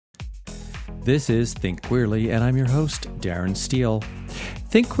This is Think Queerly, and I'm your host, Darren Steele.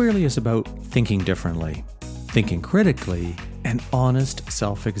 Think Queerly is about thinking differently, thinking critically, and honest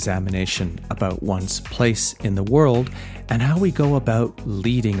self-examination about one's place in the world and how we go about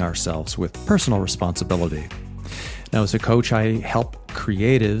leading ourselves with personal responsibility. Now, as a coach, I help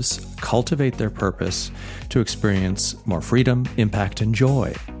creatives cultivate their purpose to experience more freedom, impact, and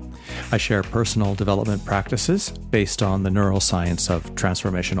joy. I share personal development practices based on the neuroscience of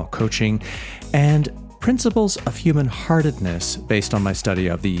transformational coaching and principles of human-heartedness based on my study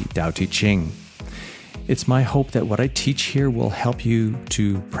of the Tao Te Ching. It's my hope that what I teach here will help you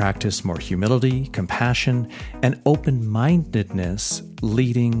to practice more humility, compassion, and open-mindedness,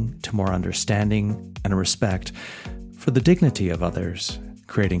 leading to more understanding and respect for the dignity of others,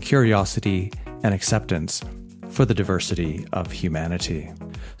 creating curiosity and acceptance for the diversity of humanity.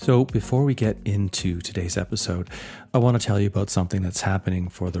 So before we get into today's episode, I want to tell you about something that's happening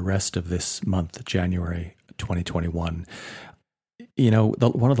for the rest of this month, January 2021.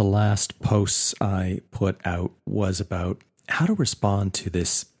 One of the last posts I put out was about how to respond to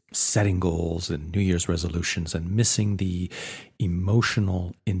this setting goals and New Year's resolutions and missing the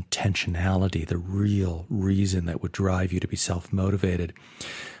emotional intentionality, the real reason that would drive you to be self-motivated.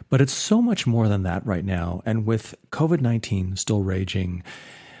 But it's so much more than that right now. And with COVID-19 still raging,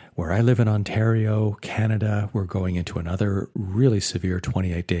 where I live in Ontario, Canada, we're going into another really severe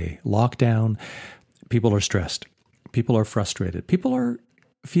 28-day lockdown. People are stressed. People are frustrated. People are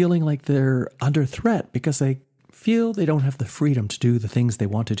feeling like they're under threat because they feel they don't have the freedom to do the things they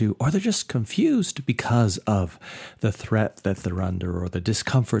want to do, or they're just confused because of the threat that they're under, or the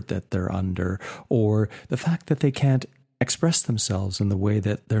discomfort that they're under, or the fact that they can't express themselves in the way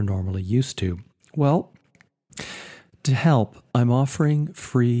that they're normally used to. Well, to help, I'm offering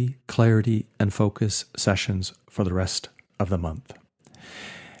free clarity and focus sessions for the rest of the month.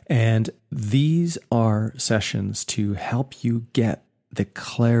 And these are sessions to help you get the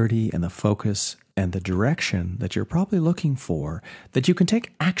clarity and the focus and the direction that you're probably looking for that you can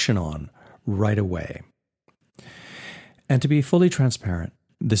take action on right away. And to be fully transparent,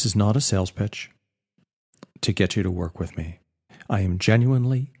 this is not a sales pitch to get you to work with me. I am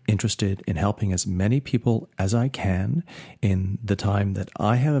genuinely interested in helping as many people as I can in the time that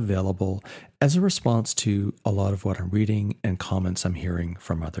I have available as a response to a lot of what I'm reading and comments I'm hearing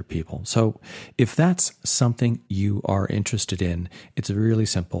from other people. So if that's something you are interested in, it's really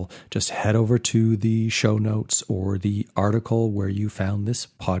simple. Just head over to the show notes or the article where you found this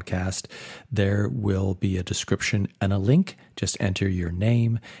podcast. There will be a description and a link. Just enter your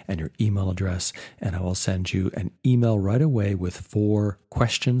name and your email address, and I will send you an email right away with 4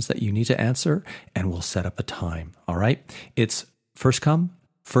 questions that you need to answer, and we'll set up a time. All right? It's first come,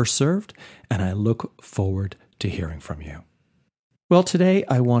 first served, and I look forward to hearing from you. Well, today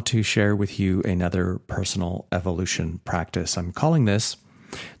I want to share with you another personal evolution practice. I'm calling this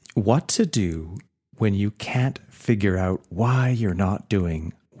What to Do When You Can't Figure Out Why You're Not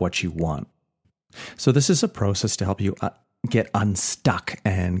Doing What You Want. So this is a process to help you get unstuck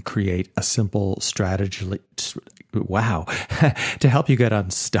and create a simple strategy. To help you get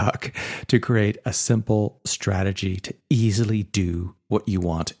unstuck, to create a simple strategy to easily do what you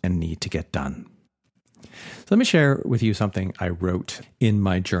want and need to get done. So let me share with you something I wrote in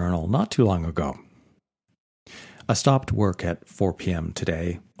my journal not too long ago. I stopped work at 4 p.m.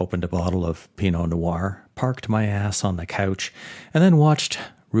 today, opened a bottle of Pinot Noir, parked my ass on the couch, and then watched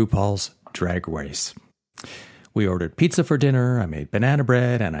RuPaul's Drag Race. We ordered pizza for dinner, I made banana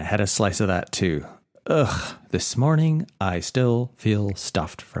bread, and I had a slice of that too. This morning I still feel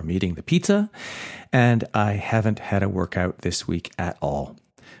stuffed from eating the pizza, and I haven't had a workout this week at all.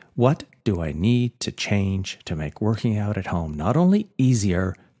 What do I need to change to make working out at home not only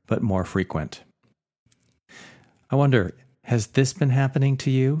easier, but more frequent? I wonder, has this been happening to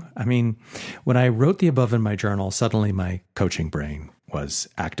you? I mean, when I wrote the above in my journal, suddenly my coaching brain was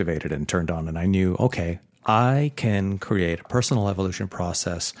activated and turned on, and I knew, okay, I can create a personal evolution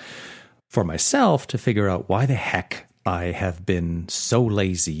process for myself to figure out why the heck I have been so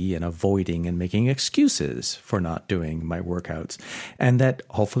lazy and avoiding and making excuses for not doing my workouts. And that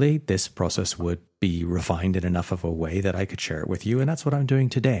hopefully this process would be refined in enough of a way that I could share it with you. And that's what I'm doing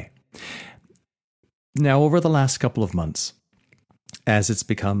today. Now, over the last couple of months, as it's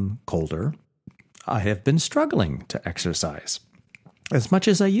become colder, I have been struggling to exercise as much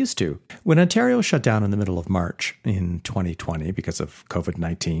as I used to. When Ontario shut down in the middle of March in 2020 because of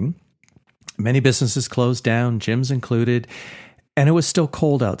COVID-19, many businesses closed down, gyms included, and it was still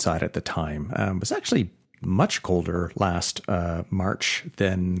cold outside at the time. It was actually much colder last March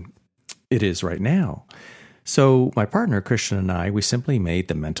than it is right now. So my partner, Christian, and I, we simply made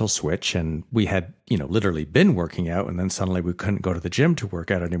the mental switch, and we had, literally been working out, and then suddenly we couldn't go to the gym to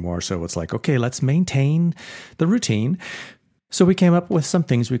work out anymore. So it's like, okay, let's maintain the routine. So we came up with some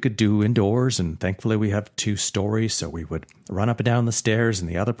things we could do indoors, and thankfully we have 2 stories. So we would run up and down the stairs, and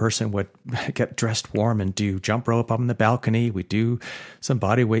the other person would get dressed warm and do jump rope up on the balcony. We do some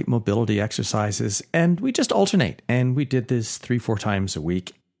body weight mobility exercises, and we just alternate. And we did this 3-4 times a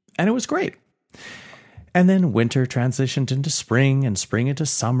week, and it was great. And then winter transitioned into spring, and spring into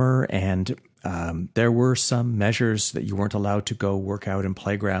summer, and there were some measures that you weren't allowed to go work out in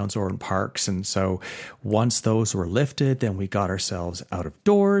playgrounds or in parks. And so once those were lifted, then we got ourselves out of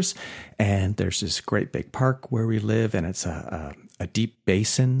doors. And there's this great big park where we live, and it's a deep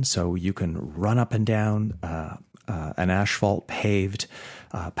basin. So you can run up and down an asphalt paved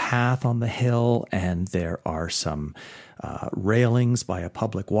path on the hill. And there are some railings by a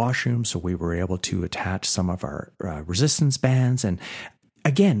public washroom. So we were able to attach some of our resistance bands. And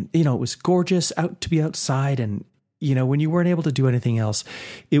again, it was gorgeous to be outside. And, when you weren't able to do anything else,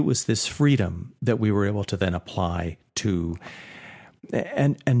 it was this freedom that we were able to then apply to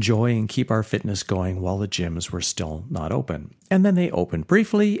and enjoy and keep our fitness going while the gyms were still not open. And then they opened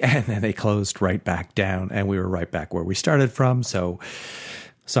briefly, and then they closed right back down, and we were right back where we started from. So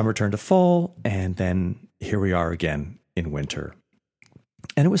summer turned to fall, and then here we are again in winter.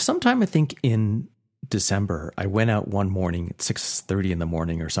 And it was sometime, I think, in December, I went out one morning at 6:30 in the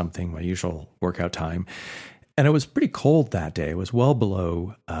morning or something, my usual workout time. And it was pretty cold that day. It was well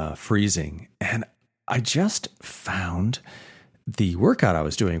below freezing. And I just found the workout I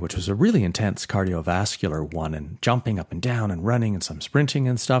was doing, which was a really intense cardiovascular one, and jumping up and down and running and some sprinting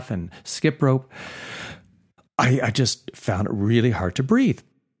and stuff and skip rope. I just found it really hard to breathe.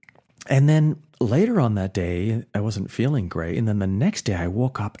 And then later on that day, I wasn't feeling great. And then the next day I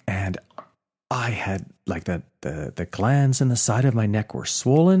woke up and I had like the glands in the side of my neck were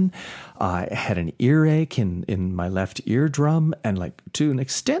swollen. I had an earache in my left eardrum, and like to an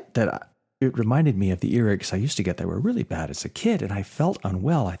extent that it reminded me of the earaches I used to get that were really bad as a kid. And I felt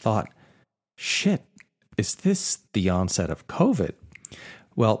unwell. I thought, shit, is this the onset of COVID?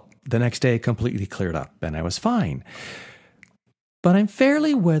 Well, the next day it completely cleared up and I was fine. But I'm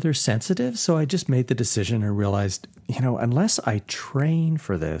fairly weather sensitive, so I just made the decision and realized, unless I train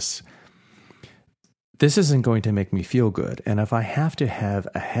for this isn't going to make me feel good. And if I have to have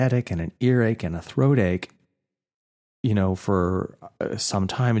a headache and an earache and a throat ache, for some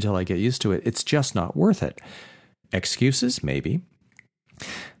time until I get used to it, it's just not worth it. Excuses, maybe.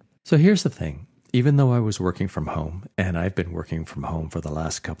 So here's the thing. Even though I was working from home, and I've been working from home for the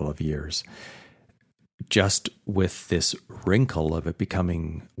last couple of years, just with this wrinkle of it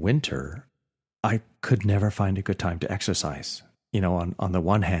becoming winter, I could never find a good time to exercise. On the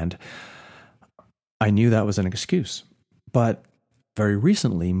one hand, I knew that was an excuse, but very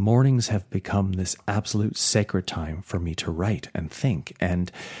recently, mornings have become this absolute sacred time for me to write and think.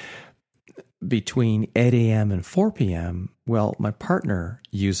 And between 8 a.m. and 4 p.m., well, my partner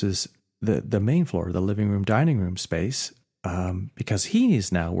uses the main floor, the living room, dining room space, because he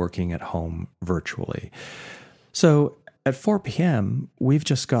is now working at home virtually. So at 4 p.m., we've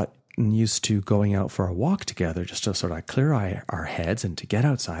just got used to going out for a walk together just to sort of clear our heads and to get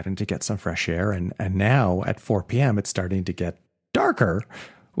outside and to get some fresh air. And now at 4 p.m., it's starting to get darker.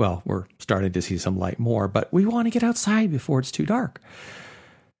 Well, we're starting to see some light more, but we want to get outside before it's too dark.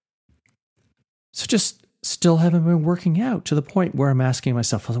 So just still haven't been working out to the point where I'm asking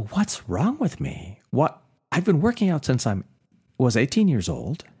myself, what's wrong with me? I've been working out since I was 18 years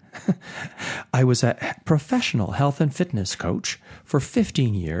old. I was a professional health and fitness coach for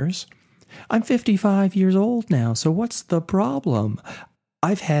 15 years. I'm 55 years old now, so what's the problem?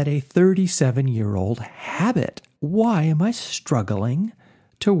 I've had a 37-year-old habit. Why am I struggling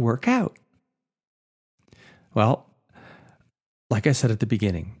to work out? Well, like I said at the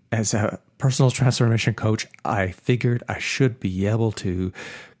beginning, as a personal transformation coach, I figured I should be able to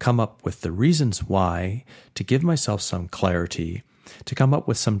come up with the reasons why, to give myself some clarity, to come up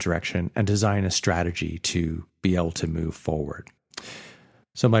with some direction and design a strategy to be able to move forward.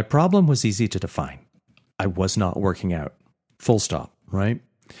 So my problem was easy to define. I was not working out. Full stop, right?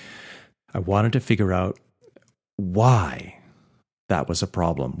 I wanted to figure out why that was a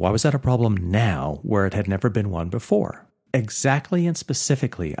problem. Why was that a problem now where it had never been one before? Exactly and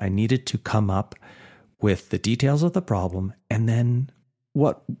specifically, I needed to come up with the details of the problem and then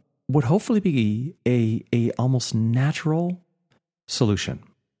what would hopefully be a almost natural solution.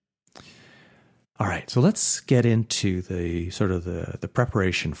 All right, so let's get into the sort of the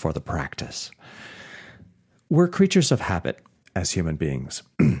preparation for the practice. We're creatures of habit as human beings.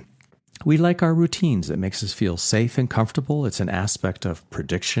 We like our routines. It makes us feel safe and comfortable. It's an aspect of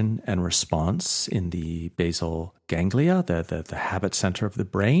prediction and response in the basal ganglia, the habit center of the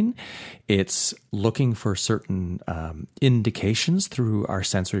brain. It's looking for certain indications through our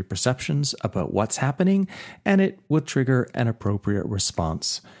sensory perceptions about what's happening, and it would trigger an appropriate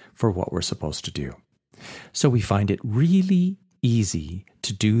response for what we're supposed to do. So we find it really easy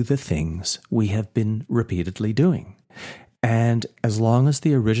to do the things we have been repeatedly doing. And as long as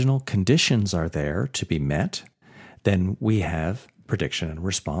the original conditions are there to be met, then we have prediction and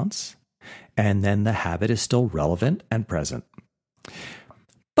response, and then the habit is still relevant and present.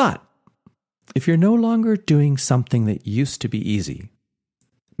 But if you're no longer doing something that used to be easy,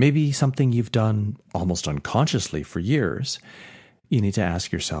 maybe something you've done almost unconsciously for years, you need to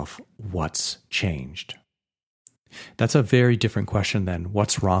ask yourself, what's changed? That's a very different question than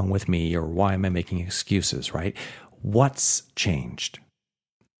what's wrong with me or why am I making excuses, right? What's changed?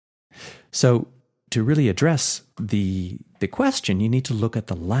 So to really address the question, you need to look at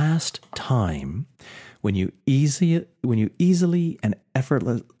the last time when you easily and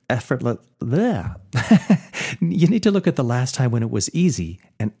effortless you need to look at the last time when it was easy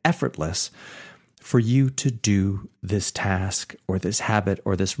and effortless for you to do this task or this habit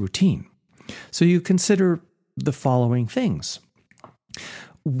or this routine. So you consider the following things.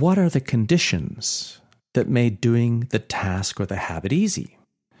 What are the conditions that made doing the task or the habit easy?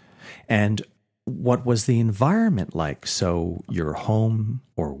 And what was the environment like? So your home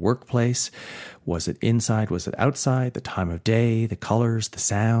or workplace, was it inside, was it outside, the time of day, the colors, the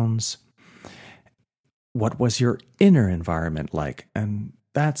sounds? What was your inner environment like? And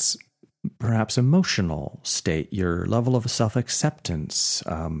that's perhaps emotional state, your level of self-acceptance,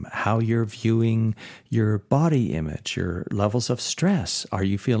 how you're viewing your body image, your levels of stress. Are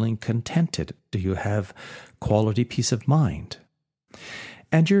you feeling contented? Do you have quality peace of mind?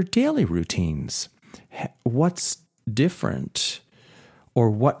 And your daily routines. What's different?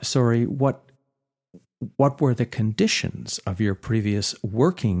 Or what were the conditions of your previous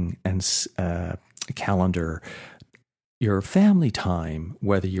working and calendar? Your family time,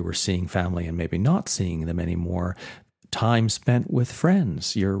 whether you were seeing family and maybe not seeing them anymore, time spent with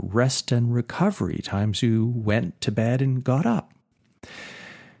friends, your rest and recovery, times you went to bed and got up.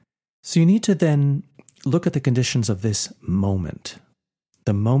 So you need to then look at the conditions of this moment,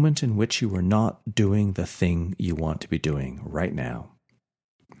 the moment in which you are not doing the thing you want to be doing right now.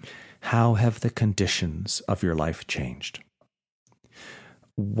 How have the conditions of your life changed?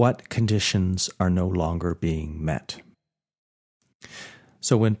 What conditions are no longer being met?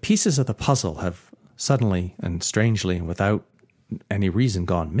 So when pieces of the puzzle have suddenly and strangely and without any reason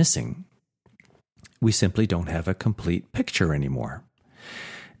gone missing, we simply don't have a complete picture anymore.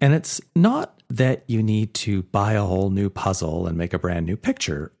 And it's not that you need to buy a whole new puzzle and make a brand new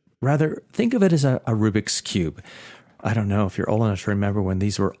picture. Rather, think of it as a Rubik's Cube. I don't know if you're old enough to remember when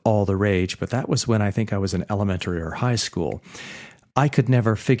these were all the rage, but that was when I think I was in elementary or high school. I could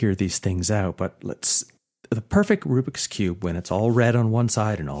never figure these things out, but the perfect Rubik's Cube, when it's all red on one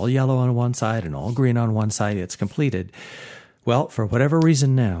side and all yellow on one side and all green on one side, it's completed. Well, for whatever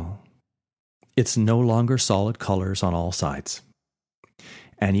reason now, it's no longer solid colors on all sides.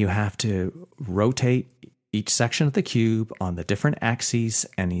 And you have to rotate each section of the cube on the different axes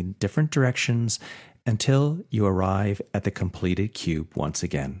and in different directions until you arrive at the completed cube once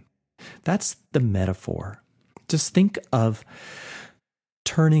again. That's the metaphor. Just think of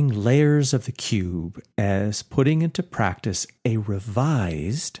turning layers of the cube as putting into practice a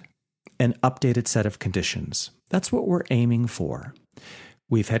revised and updated set of conditions. That's what we're aiming for.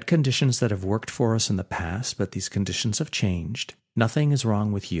 We've had conditions that have worked for us in the past, but these conditions have changed. Nothing is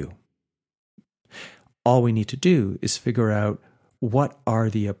wrong with you. All we need to do is figure out what are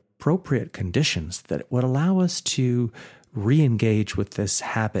the appropriate conditions that would allow us to re-engage with this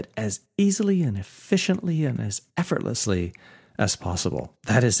habit as easily and efficiently and as effortlessly as possible.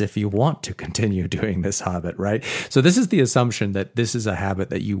 That is, if you want to continue doing this habit, right? So this is the assumption that this is a habit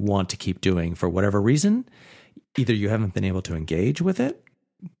that you want to keep doing for whatever reason. Either you haven't been able to engage with it,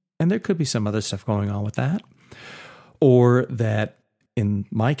 and there could be some other stuff going on with that, or that, in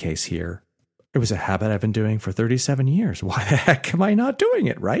my case here, it was a habit I've been doing for 37 years. Why the heck am I not doing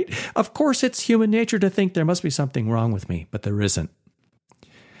it, right? Of course, it's human nature to think there must be something wrong with me, but there isn't.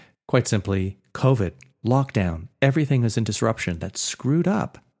 Quite simply, COVID, lockdown, everything is in disruption that screwed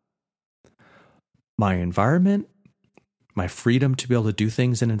up my environment, my freedom to be able to do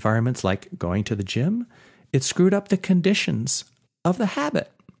things in environments like going to the gym. It screwed up the conditions of the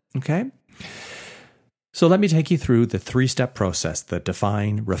habit, okay? So let me take you through the 3-step process, the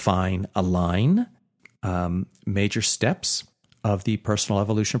define, refine, align, major steps of the personal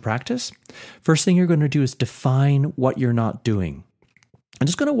evolution practice. First thing you're going to do is define what you're not doing. I'm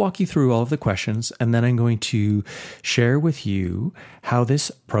just going to walk you through all of the questions, and then I'm going to share with you how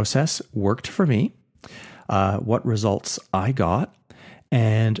this process worked for me, what results I got.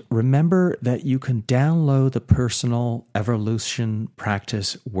 And remember that you can download the Personal Evolution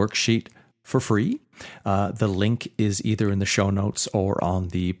Practice worksheet for free. The link is either in the show notes or on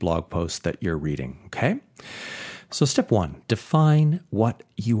the blog post that you're reading, okay? So step 1, define what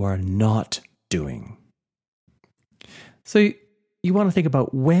you are not doing. So you want to think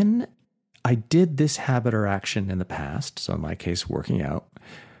about when I did this habit or action in the past, so in my case, working out,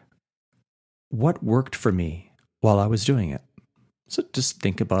 what worked for me while I was doing it? So just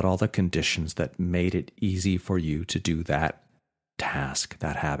think about all the conditions that made it easy for you to do that task,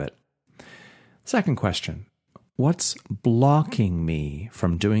 that habit. Second question, what's blocking me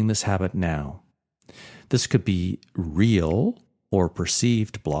from doing this habit now? This could be real or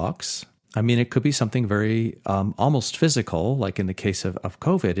perceived blocks. I mean, it could be something very almost physical, like in the case of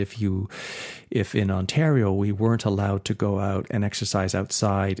COVID. If in Ontario we weren't allowed to go out and exercise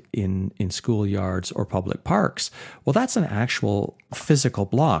outside in schoolyards or public parks, well, that's an actual physical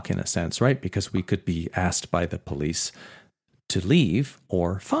block in a sense, right? Because we could be asked by the police to leave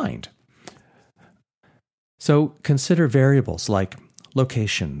or fined. So consider variables like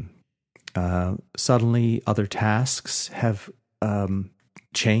location. Suddenly other tasks have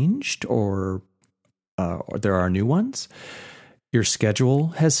changed or there are new ones. Your schedule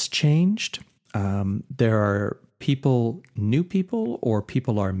has changed. There are new people or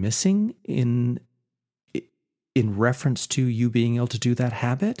people are missing in reference to you being able to do that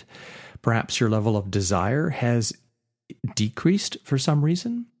habit. Perhaps your level of desire has decreased for some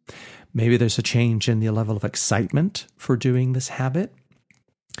reason. Maybe there's a change in the level of excitement for doing this habit.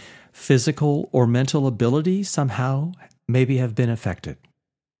 Physical or mental ability somehow maybe have been affected.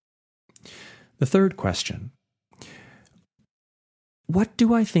 The third question, what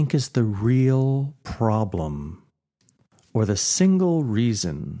do I think is the real problem or the single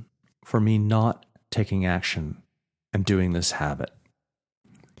reason for me not taking action and doing this habit?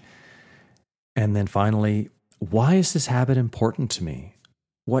 And then finally, why is this habit important to me?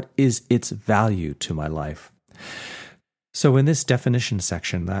 What is its value to my life? So in this definition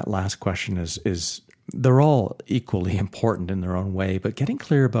section, that last question is they're all equally important in their own way, but getting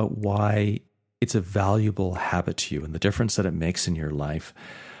clear about why it's a valuable habit to you and the difference that it makes in your life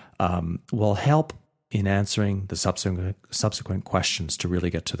will help in answering the subsequent questions to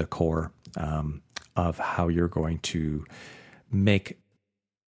really get to the core of how you're going to make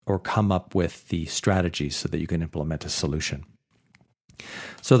or come up with the strategies so that you can implement a solution.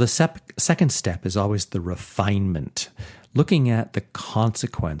 So the second step is always the refinement, looking at the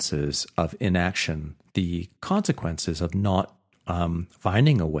consequences of inaction, the consequences of not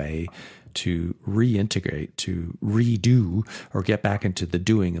finding a way to reintegrate, to redo, or get back into the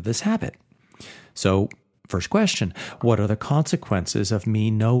doing of this habit. So, first question, what are the consequences of me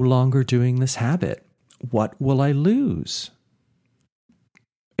no longer doing this habit? What will I lose?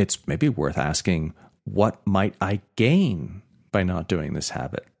 It's maybe worth asking, what might I gain by not doing this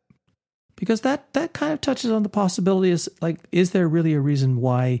habit? Because that kind of touches on the possibility is there really a reason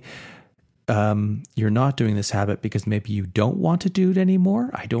why you're not doing this habit because maybe you don't want to do it anymore?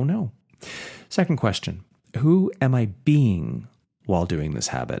 I don't know. Second question, who am I being while doing this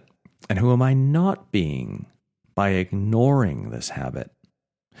habit? And who am I not being by ignoring this habit?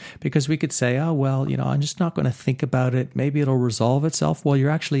 Because we could say, oh, well, I'm just not going to think about it. Maybe it'll resolve itself. Well, you're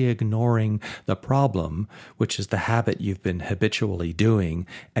actually ignoring the problem, which is the habit you've been habitually doing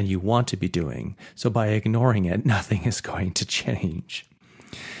and you want to be doing. So by ignoring it, nothing is going to change.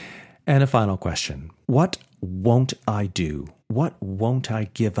 And a final question, what won't I do? What won't I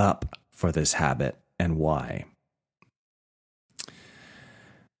give up for this habit and why?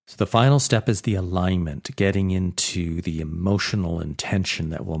 So the final step is the alignment, getting into the emotional intention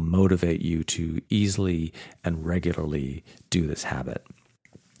that will motivate you to easily and regularly do this habit.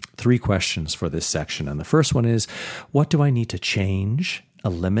 3 questions for this section. And the first one is, what do I need to change,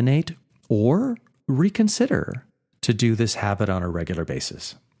 eliminate, or reconsider to do this habit on a regular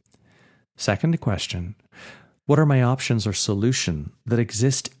basis? Second question, what are my options or solution that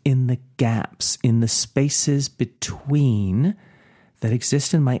exist in the gaps, in the spaces between that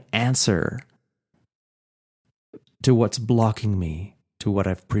exist in my answer to what's blocking me to what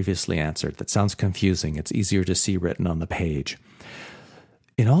I've previously answered? That sounds confusing. It's easier to see written on the page.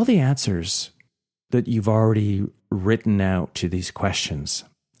 In all the answers that you've already written out to these questions,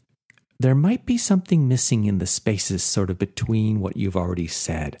 there might be something missing in the spaces sort of between what you've already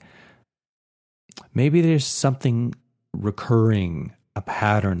said. Maybe there's something recurring, a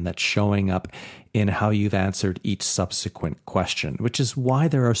pattern that's showing up in how you've answered each subsequent question, which is why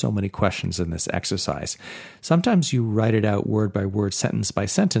there are so many questions in this exercise. Sometimes you write it out word by word, sentence by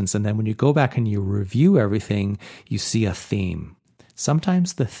sentence, and then when you go back and you review everything, you see a theme.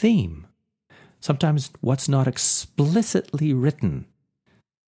 Sometimes what's not explicitly written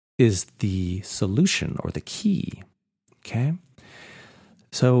is the solution or the key. Okay?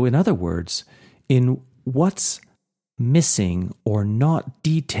 So in other words, in what's missing or not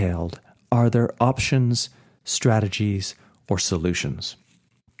detailed, are there options, strategies, or solutions?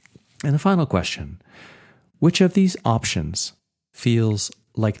 And the final question, which of these options feels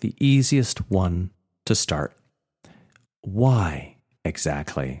like the easiest one to start? Why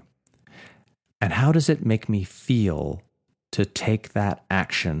exactly? And how does it make me feel to take that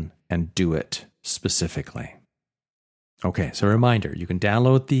action and do it specifically? Okay, so a reminder, you can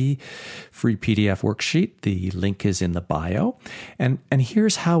download the free PDF worksheet. The link is in the bio. And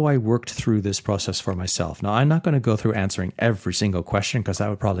here's how I worked through this process for myself. Now, I'm not going to go through answering every single question because that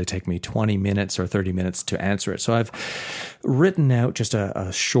would probably take me 20 minutes or 30 minutes to answer it. So I've written out just a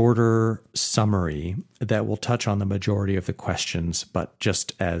shorter summary that will touch on the majority of the questions, but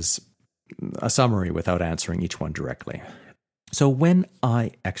just as a summary without answering each one directly. So when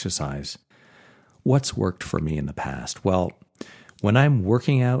I exercise, what's worked for me in the past? Well, when I'm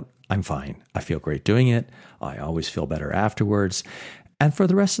working out, I'm fine. I feel great doing it. I always feel better afterwards. And for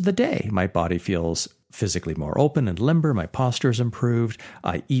the rest of the day, my body feels physically more open and limber. My posture's improved.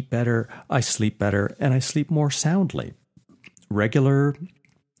 I eat better. I sleep better. And I sleep more soundly. Regular,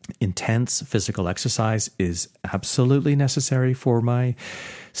 intense physical exercise is absolutely necessary for my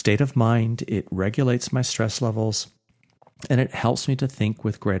state of mind. It regulates my stress levels. And it helps me to think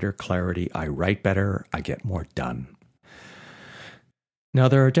with greater clarity. I write better. I get more done. Now,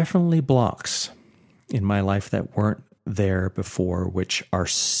 there are definitely blocks in my life that weren't there before, which are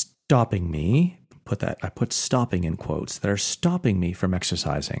stopping me. I put stopping in quotes, that are stopping me from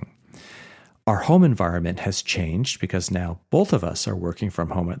exercising. Our home environment has changed because now both of us are working from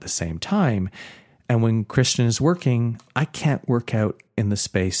home at the same time. And when Christian is working, I can't work out in the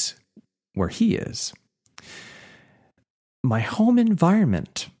space where he is. My home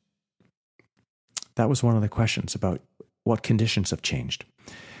environment, that was one of the questions about what conditions have changed.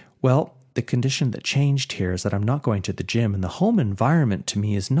 Well, the condition that changed here is that I'm not going to the gym, and the home environment to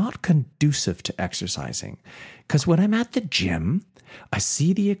me is not conducive to exercising. Because when I'm at the gym, I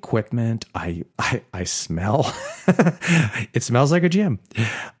see the equipment, I smell, it smells like a gym.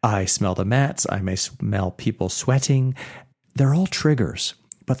 I smell the mats, I may smell people sweating. They're all triggers,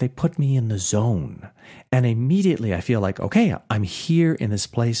 but they put me in the zone. And immediately I feel like, okay, I'm here in this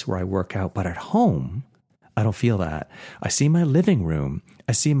place where I work out, but at home, I don't feel that. I see my living room,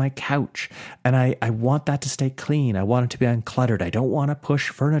 I see my couch, and I want that to stay clean. I want it to be uncluttered. I don't want to push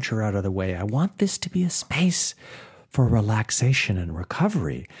furniture out of the way. I want this to be a space for relaxation and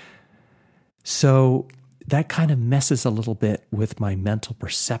recovery. So that kind of messes a little bit with my mental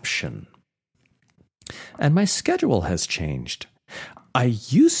perception. And my schedule has changed. I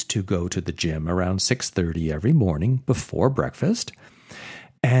used to go to the gym around 6:30 every morning before breakfast,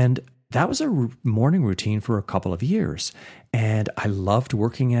 and that was a morning routine for a couple of years. And I loved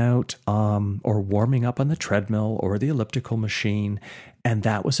working out or warming up on the treadmill or the elliptical machine. And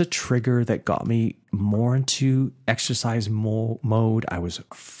that was a trigger that got me more into exercise mode. I was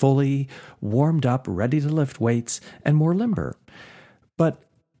fully warmed up, ready to lift weights, and more limber. But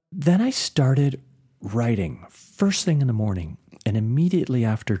then I started writing first thing in the morning. And immediately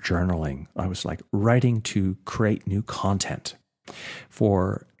after journaling, I was like writing to create new content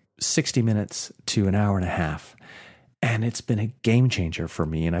for 60 minutes to an hour and a half. And it's been a game changer for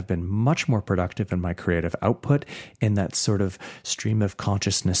me. And I've been much more productive in my creative output in that sort of stream of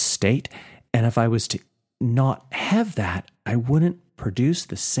consciousness state. And if I was to not have that, I wouldn't produce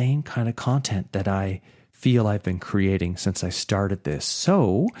the same kind of content that I feel I've been creating since I started this.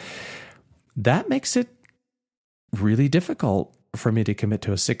 So that makes it really difficult for me to commit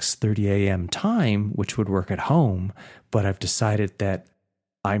to a 6:30 a.m. time, which would work at home. But I've decided that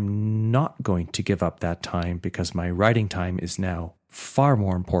I'm not going to give up that time because my writing time is now far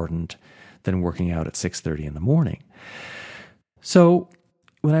more important than working out at 6:30 in the morning. So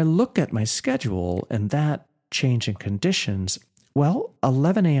when I look at my schedule and that change in conditions, well,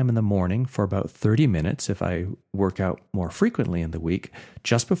 11 a.m. in the morning for about 30 minutes, if I work out more frequently in the week,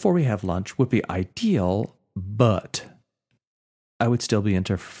 just before we have lunch would be ideal, but I would still be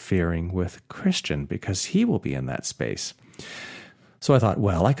interfering with Christian because he will be in that space. So I thought,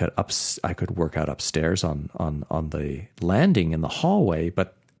 well, I could work out upstairs on the landing in the hallway,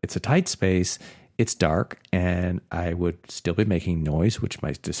 but it's a tight space. it's dark and I would still be making noise, which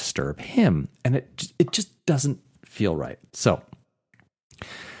might disturb him. And it just doesn't feel right. So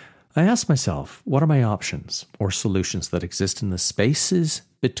I asked myself, what are my options or solutions that exist in the spaces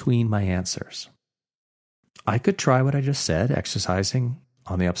between my answers? I could try what I just said, exercising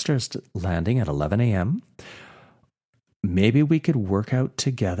on the upstairs landing at 11 a.m. Maybe we could work out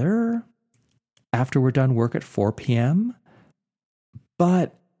together after we're done work at 4 p.m.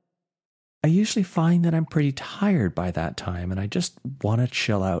 But I usually find that I'm pretty tired by that time and I just want to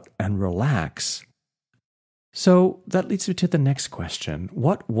chill out and relax. So that leads me to the next question.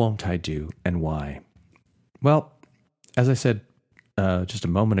 What won't I do and why? Well, as I said just a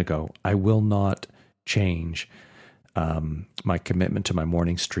moment ago, I will not change my commitment to my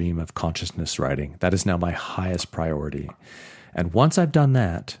morning stream of consciousness writing. That is now my highest priority. And once I've done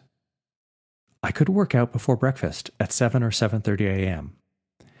that, I could work out before breakfast at 7 or 7:30 a.m.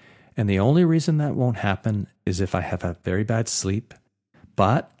 And the only reason that won't happen is if I have a very bad sleep,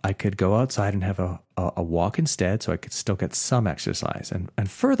 but I could go outside and have a walk instead so I could still get some exercise. And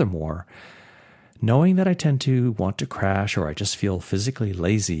furthermore, knowing that I tend to want to crash or I just feel physically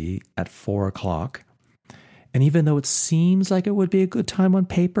lazy at 4 o'clock, and even though it seems like it would be a good time on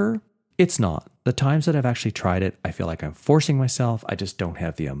paper, it's not. The times that I've actually tried it, I feel like I'm forcing myself. I just don't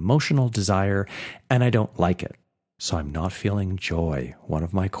have the emotional desire and I don't like it. So I'm not feeling joy, one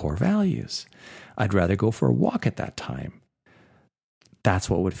of my core values. I'd rather go for a walk at that time. That's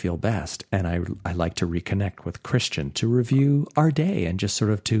what would feel best. And I like to reconnect with Christian to review our day and just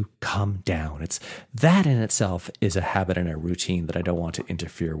sort of to come down. It's that in itself is a habit and a routine that I don't want to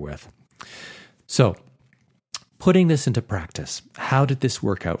interfere with. So putting this into practice, how did this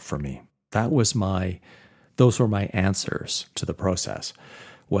work out for me? Those were my answers to the process.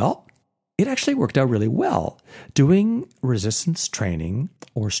 Well, it actually worked out really well. Doing resistance training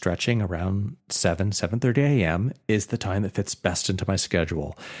or stretching around 7:30 a.m. is the time that fits best into my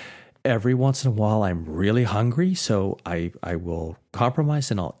schedule. Every once in a while, I'm really hungry, so I will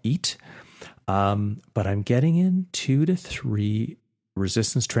compromise and I'll eat. But I'm getting in 2 to 3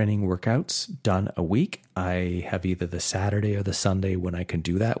 resistance training workouts done a week. I have either the Saturday or the Sunday when I can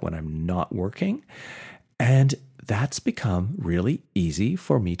do that when I'm not working. And that's become really easy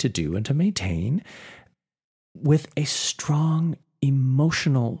for me to do and to maintain with a strong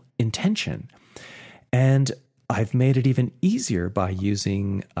emotional intention. And I've made it even easier by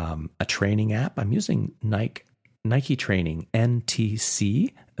using a training app. I'm using Nike Training,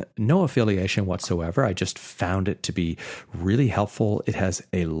 NTC, no affiliation whatsoever. I just found it to be really helpful. It has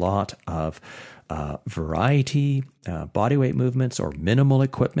a lot of variety, bodyweight movements or minimal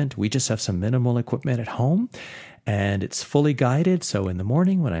equipment. We just have some minimal equipment at home and it's fully guided. So in the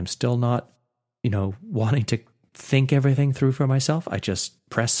morning when I'm still not, wanting to think everything through for myself, I just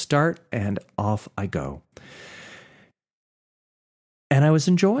press start and off I go. And I was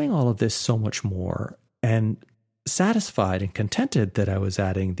enjoying all of this so much more and satisfied and contented that I was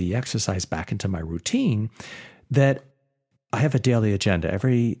adding the exercise back into my routine, that I have a daily agenda.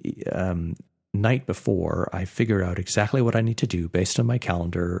 Every night before, I figure out exactly what I need to do based on my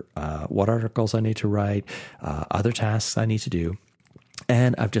calendar, what articles I need to write, other tasks I need to do.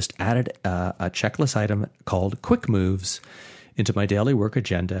 And I've just added a checklist item called Quick Moves into my daily work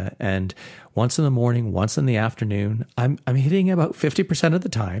agenda. And once in the morning, once in the afternoon, I'm hitting about 50% of the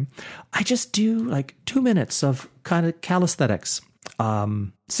time. I just do like 2 minutes of kind of calisthenics,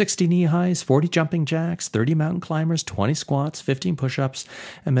 60 knee highs, 40 jumping jacks, 30 mountain climbers, 20 squats, 15 push-ups,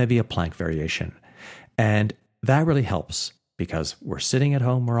 and maybe a plank variation. And that really helps because we're sitting at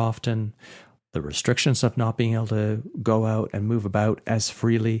home more often. The restrictions of not being able to go out and move about as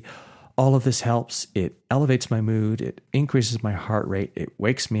freely, all of this helps. It elevates my mood. It increases my heart rate. It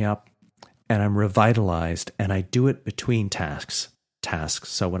wakes me up and I'm revitalized, and I do it between tasks.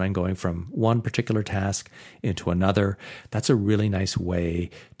 So when I'm going from one particular task into another, that's a really nice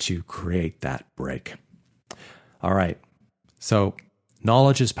way to create that break. All right. So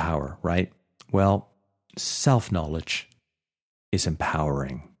knowledge is power, right? Well, self-knowledge is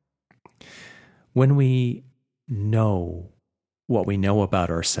empowering. When we know what we know about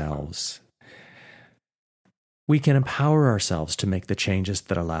ourselves, we can empower ourselves to make the changes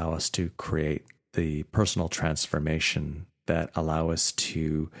that allow us to create the personal transformation that allow us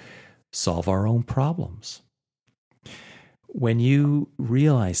to solve our own problems. When you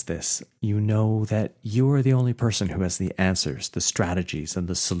realize this, you know that you are the only person who has the answers, the strategies, and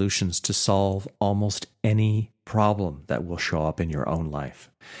the solutions to solve almost any problem that will show up in your own life.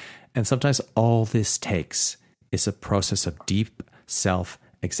 And sometimes all this takes is a process of deep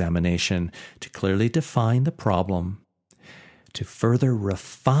self-examination to clearly define the problem, to further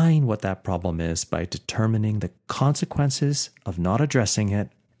refine what that problem is by determining the consequences of not addressing it,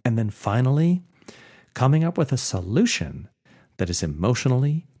 and then finally coming up with a solution that is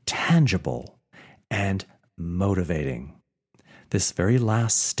emotionally tangible and motivating. This very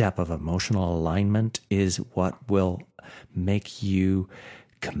last step of emotional alignment is what will make you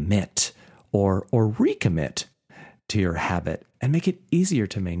commit or recommit to your habit and make it easier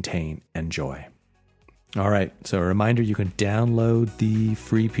to maintain and enjoy. All right, so a reminder, you can download the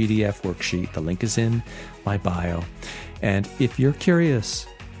free PDF worksheet. The link is in my bio. And if you're curious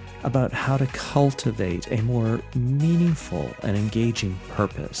about how to cultivate a more meaningful and engaging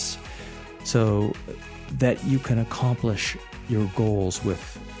purpose so that you can accomplish your goals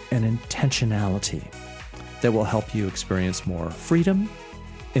with an intentionality that will help you experience more freedom,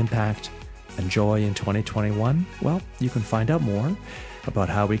 impact, and joy in 2021, well, you can find out more about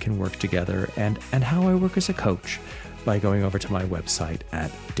how we can work together and how I work as a coach by going over to my website at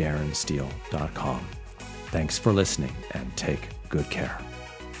darrensteele.com. Thanks for listening and take good care.